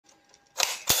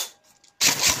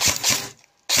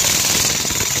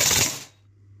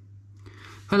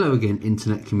Hello again,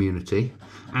 internet community.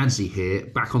 Adzi here,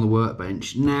 back on the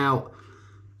workbench. Now,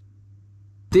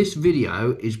 this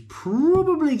video is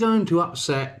probably going to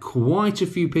upset quite a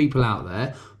few people out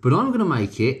there, but I'm going to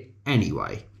make it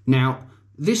anyway. Now,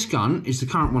 this gun is the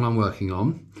current one I'm working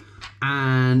on,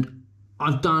 and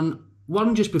I've done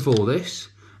one just before this,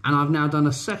 and I've now done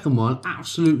a second one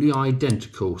absolutely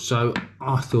identical. So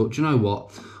I thought, you know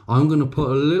what, I'm going to put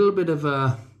a little bit of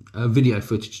a video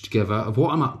footage together of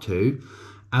what I'm up to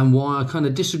and why I kind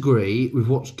of disagree with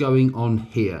what's going on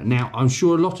here. Now, I'm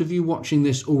sure a lot of you watching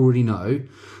this already know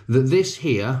that this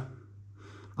here,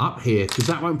 up here, because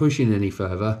that won't push in any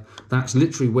further, that's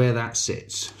literally where that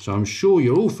sits. So I'm sure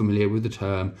you're all familiar with the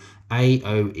term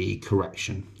AOE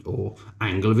correction, or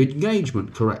angle of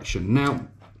engagement correction. Now,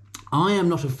 I am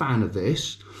not a fan of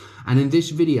this, and in this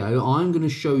video, I'm going to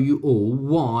show you all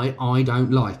why I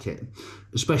don't like it.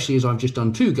 Especially as I've just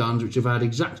done two guns which have had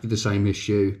exactly the same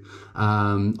issue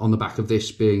on the back of this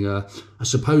being a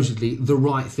supposedly the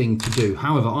right thing to do.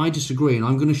 However, I disagree, and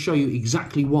I'm going to show you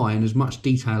exactly why in as much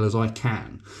detail as I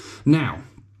can. Now,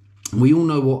 we all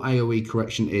know what AOE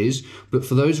correction is, but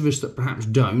for those of us that perhaps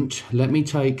don't, let me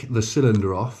take the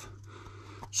cylinder off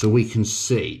so we can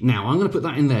see. Now, I'm going to put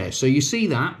that in there. So you see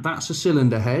that? That's a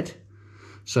cylinder head.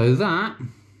 So that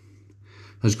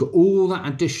has got all that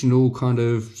additional kind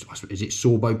of, is it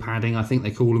sorbo padding, I think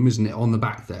they call them, isn't it, on the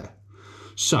back there.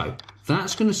 So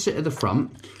that's going to sit at the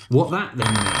front. What that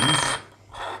then means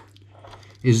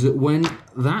is that when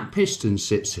that piston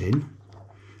sits in,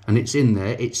 and it's in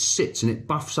there, it sits and it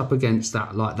buffs up against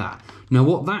that like that. Now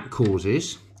what that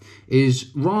causes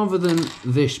is, rather than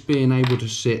this being able to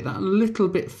sit that little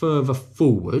bit further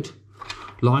forward,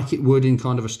 like it would in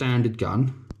kind of a standard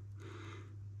gun,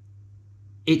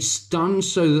 it's done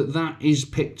so that that is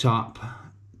picked up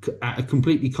at a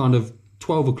completely kind of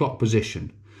 12 o'clock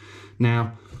position.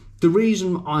 Now, the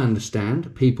reason I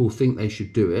understand people think they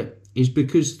should do it is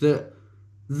because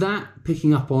that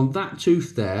picking up on that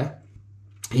tooth there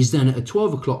is then at a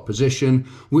 12 o'clock position,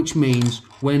 which means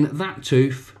when that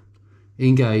tooth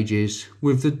engages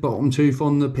with the bottom tooth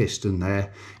on the piston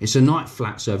there, it's a nice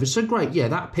flat surface. So great, yeah,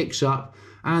 that picks up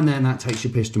and then that takes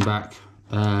your piston back,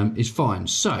 is fine.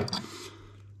 So,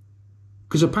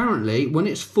 because apparently when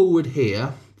it's forward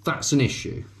here, that's an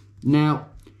issue. Now,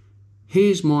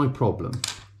 here's my problem.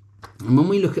 And when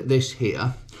we look at this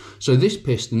here, so this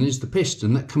piston is the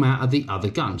piston that come out of the other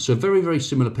gun. So very, very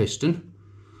similar piston.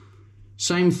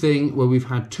 Same thing where we've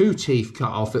had two teeth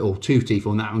cut off it, or two teeth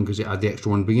on that one because it had the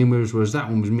extra one to begin with, whereas that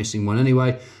one was missing one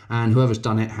anyway, and whoever's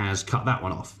done it has cut that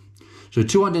one off. So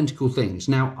two identical things.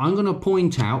 Now, I'm going to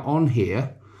point out on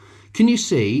here, can you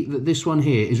see that this one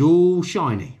here is all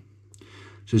shiny?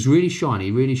 So it's really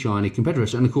shiny compared to the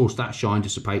rest. And of course that shine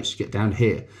dissipates to get down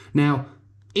here. Now,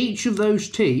 each of those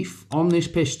teeth on this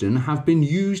piston have been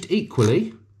used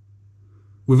equally.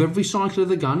 With every cycle of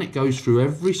the gun, it goes through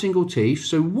every single teeth.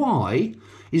 So why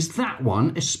is that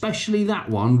one, especially that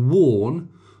one, worn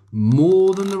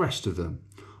more than the rest of them?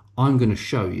 I'm going to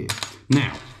show you.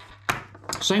 Now,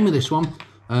 same with this one.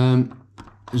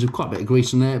 There's quite a bit of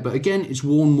grease in there, but again, it's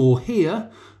worn more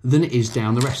here than it is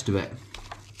down the rest of it.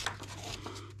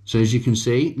 So as you can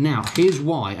see, now here's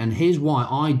why, and here's why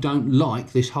I don't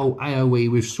like this whole AOE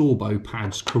with sorbo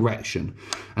pads correction.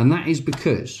 And that is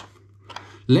because,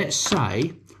 let's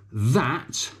say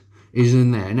that is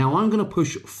in there. Now I'm going to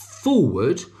push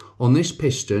forward on this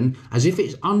piston as if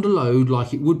it's under load,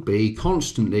 like it would be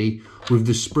constantly with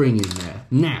the spring in there.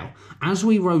 Now, as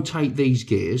we rotate these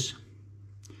gears,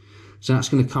 so that's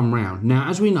going to come round. Now,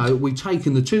 as we know, we've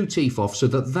taken the two teeth off so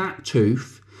that that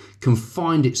tooth can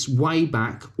find its way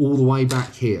back all the way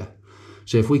back here.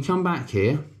 So if we come back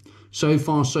here, so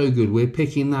far so good, we're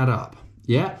picking that up.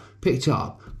 Yeah, picked it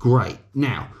up, great.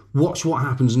 Now, watch what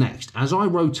happens next. As I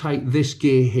rotate this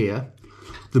gear here,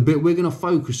 the bit we're going to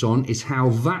focus on is how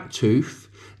that tooth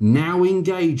now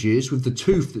engages with the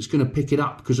tooth that's going to pick it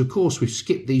up, because of course we've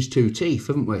skipped these two teeth,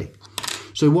 haven't we?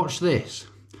 So watch this.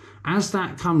 As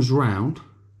that comes round,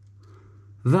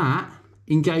 that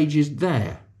engages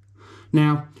there.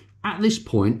 Now, at this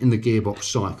point in the gearbox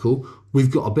cycle, we've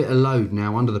got a bit of load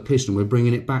now under the piston. We're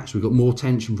bringing it back, so we've got more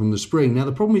tension from the spring. Now,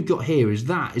 the problem we've got here is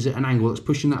that is at an angle that's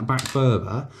pushing that back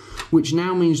further, which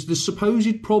now means the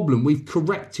supposed problem we've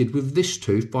corrected with this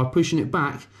tooth by pushing it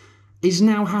back is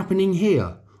now happening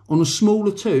here on a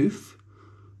smaller tooth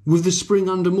with the spring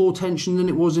under more tension than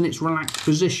it was in its relaxed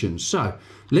position. So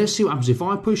let's see what happens if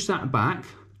I push that back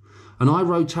and I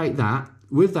rotate that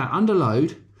with that under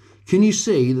load. Can you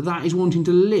see that that is wanting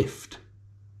to lift?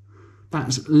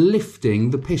 That's lifting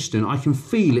the piston. I can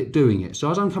feel it doing it. So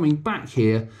as I'm coming back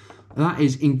here, that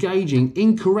is engaging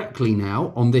incorrectly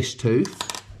now on this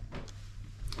tooth,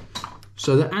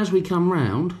 so that as we come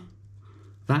round,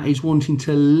 that is wanting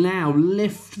to now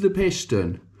lift the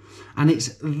piston. And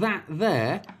it's that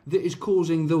there that is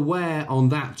causing the wear on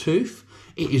that tooth.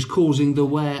 It is causing the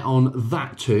wear on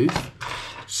that tooth.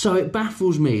 So it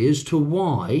baffles me as to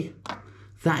why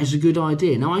that is a good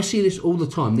idea. Now, I see this all the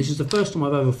time. This is the first time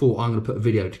I've ever thought I'm going to put a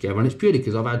video together, and it's purely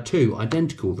because I've had two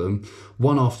identical them,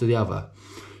 one after the other.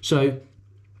 So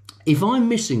if I'm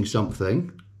missing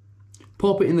something,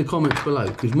 pop it in the comments below,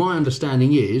 because my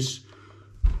understanding is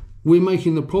we're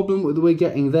making the problem that we're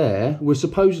getting there, we're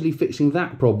supposedly fixing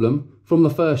that problem from the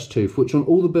first tooth, which on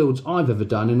all the builds I've ever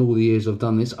done in all the years I've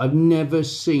done this, I've never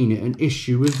seen it an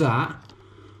issue with that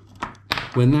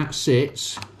when that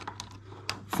sits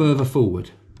further forward.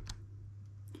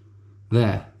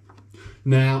 There.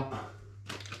 Now,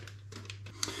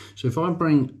 so if I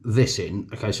bring this in,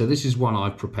 okay, so this is one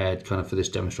I've prepared kind of for this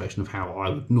demonstration of how I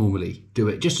would normally do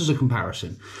it, just as a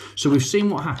comparison. So we've seen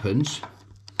what happens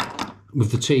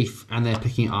with the teeth and they're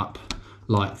picking it up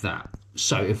like that.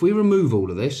 So if we remove all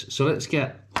of this, so let's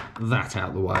get that out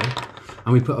of the way,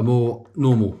 and we put a more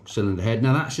normal cylinder head.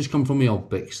 Now that's just come from the old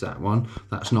Bix, that one.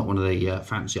 That's not one of the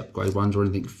fancy upgrade ones or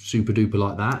anything super duper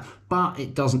like that, but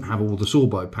it doesn't have all the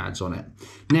Sorbo pads on it.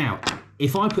 Now,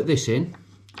 if I put this in,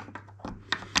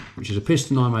 which is a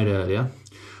piston I made earlier,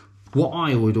 what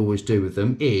I would always do with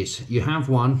them is you have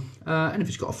one, and if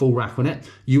it's got a full rack on it,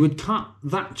 you would cut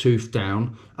that tooth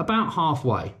down about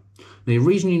halfway. Now, the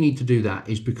reason you need to do that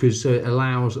is because it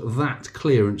allows that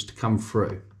clearance to come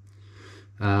through.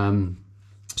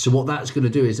 So what that's going to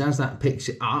do is, as that picks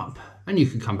it up, and you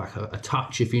can come back a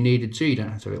touch if you needed to, you don't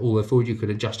have to have it all the way forward, you could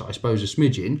adjust it, I suppose, a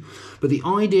smidgen. But the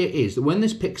idea is that when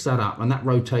this picks that up and that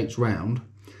rotates round,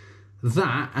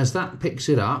 that, as that picks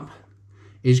it up,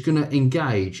 is going to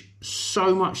engage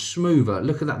so much smoother.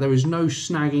 Look at that, there is no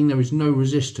snagging, there is no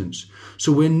resistance.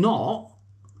 So we're not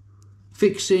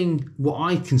fixing what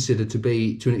I consider to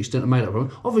be, to an extent, a made-up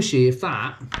problem. Obviously, if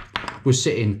that was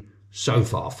sitting so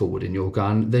far forward in your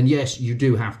gun, then yes, you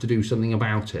do have to do something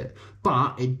about it.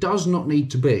 But it does not need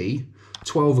to be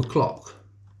 12 o'clock.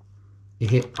 You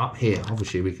hit up here,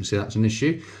 obviously we can see that's an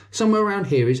issue. Somewhere around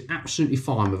here is absolutely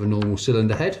fine with a normal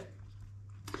cylinder head,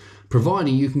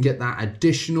 providing you can get that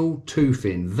additional tooth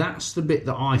in. That's the bit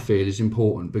that I feel is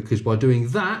important, because by doing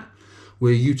that,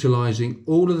 we're utilising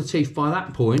all of the teeth by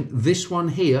that point. This one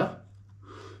here,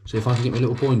 so if I can get my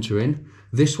little pointer in,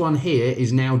 this one here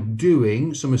is now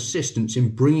doing some assistance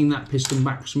in bringing that piston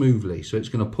back smoothly. So it's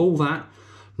going to pull that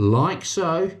like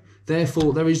so.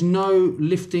 Therefore, there is no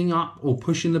lifting up or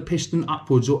pushing the piston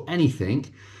upwards or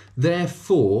anything.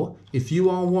 Therefore, if you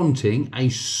are wanting a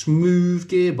smooth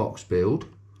gearbox build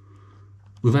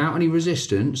without any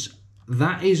resistance,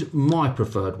 that is my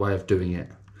preferred way of doing it,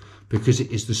 because it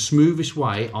is the smoothest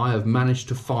way I have managed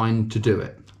to find to do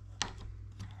it.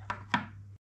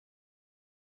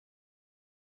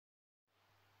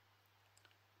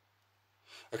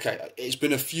 Okay, it's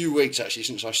been a few weeks actually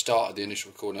since I started the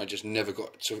initial recording. I just never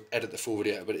got to edit the full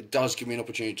video, but it does give me an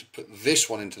opportunity to put this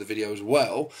one into the video as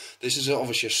well. This is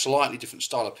obviously a slightly different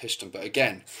style of piston, but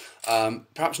again,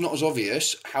 perhaps not as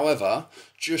obvious. However,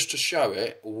 just to show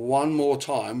it one more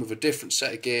time with a different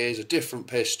set of gears, a different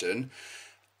piston,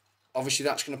 obviously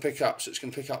that's going to pick up, so it's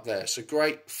going to pick up there. So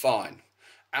great, fine.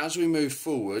 As we move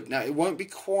forward, now it won't be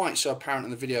quite so apparent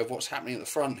in the video of what's happening at the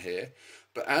front here,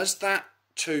 but as that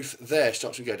tooth there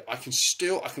starts to get, I can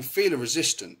feel a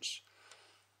resistance.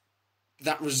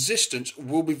 That resistance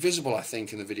will be visible, I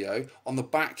think, in the video on the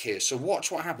back here. So watch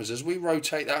what happens as we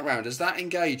rotate that around, as that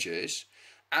engages,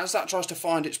 as that tries to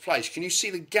find its place. Can you see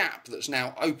the gap that's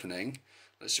now opening?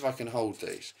 Let's see if I can hold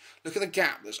these. Look at the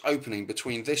gap that's opening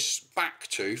between this back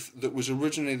tooth that was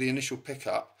originally the initial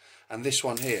pickup and this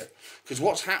one here. Because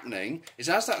what's happening is,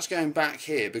 as that's going back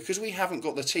here, because we haven't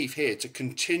got the teeth here to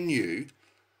continue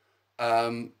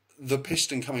the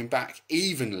piston coming back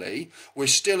evenly, we're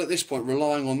still at this point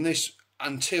relying on this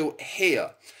until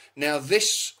here. Now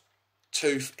this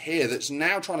tooth here that's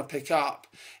now trying to pick up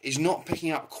is not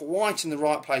picking up quite in the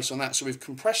right place on that, so we've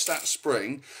compressed that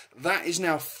spring. That is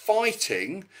now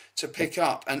fighting to pick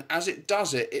up, and as it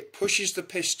does it, it pushes the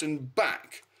piston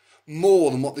back more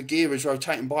than what the gear is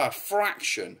rotating by a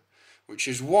fraction, which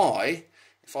is why,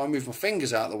 if I move my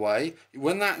fingers out of the way,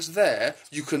 when that's there,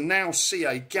 you can now see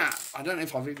a gap. I don't know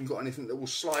if I've even got anything that will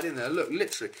slide in there. Look,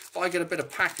 literally, if I get a bit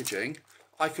of packaging,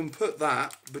 I can put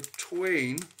that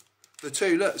between the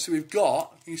two. Look, so we've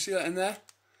got, you see that in there?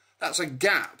 That's a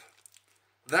gap.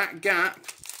 That gap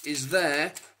is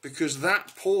there because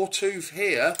that poor tooth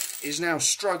here is now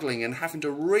struggling and having to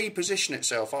reposition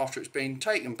itself after it's been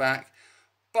taken back,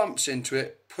 bumps into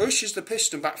it, pushes the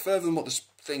piston back further than what the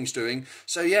thing's doing.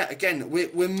 So yeah, again,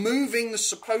 we're moving the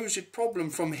supposed problem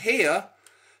from here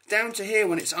down to here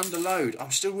when it's under load.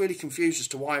 I'm still really confused as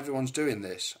to why everyone's doing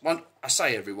this. Well, I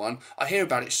say everyone, I hear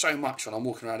about it so much when I'm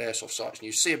walking around airsoft sites, and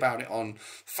you see about it on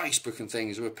Facebook and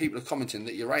things where people are commenting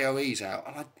that your AOE's out,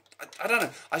 and I don't know,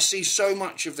 I see so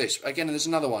much of this. Again, there's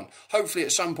another one. Hopefully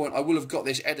at some point I will have got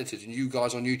this edited and you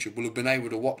guys on YouTube will have been able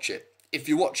to watch it. If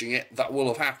you're watching it, that will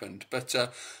have happened. But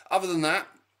other than that,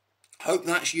 hope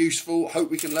that's useful. Hope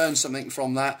we can learn something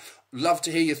from that. Love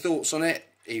to hear your thoughts on it,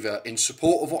 either in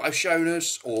support of what I've shown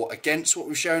us or against what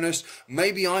we've shown us.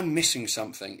 Maybe I'm missing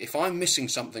something. If I'm missing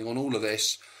something on all of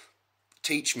this,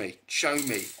 teach me, show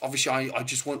me. Obviously,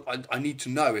 I need to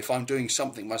know if I'm doing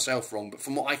something myself wrong. But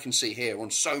from what I can see here on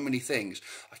so many things,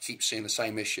 I keep seeing the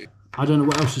same issue. I don't know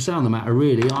what else to say on the matter,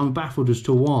 really. I'm baffled as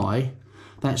to why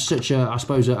that's such a, I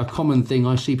suppose, a common thing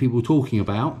I see people talking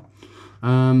about.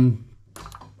 To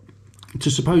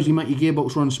supposedly make your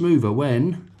gearbox run smoother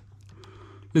when,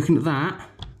 looking at that,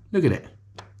 look at it.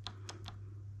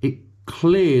 It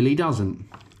clearly doesn't.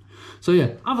 So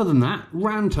yeah, other than that,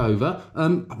 rant over.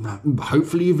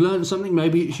 Hopefully you've learned something.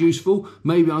 Maybe it's useful.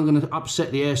 Maybe I'm going to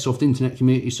upset the airsoft internet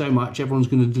community so much everyone's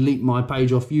going to delete my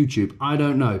page off YouTube. I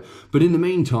don't know. But in the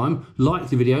meantime, like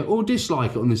the video or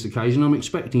dislike it on this occasion. I'm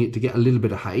expecting it to get a little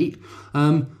bit of hate.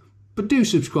 But do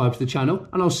subscribe to the channel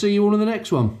and I'll see you all in the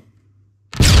next one.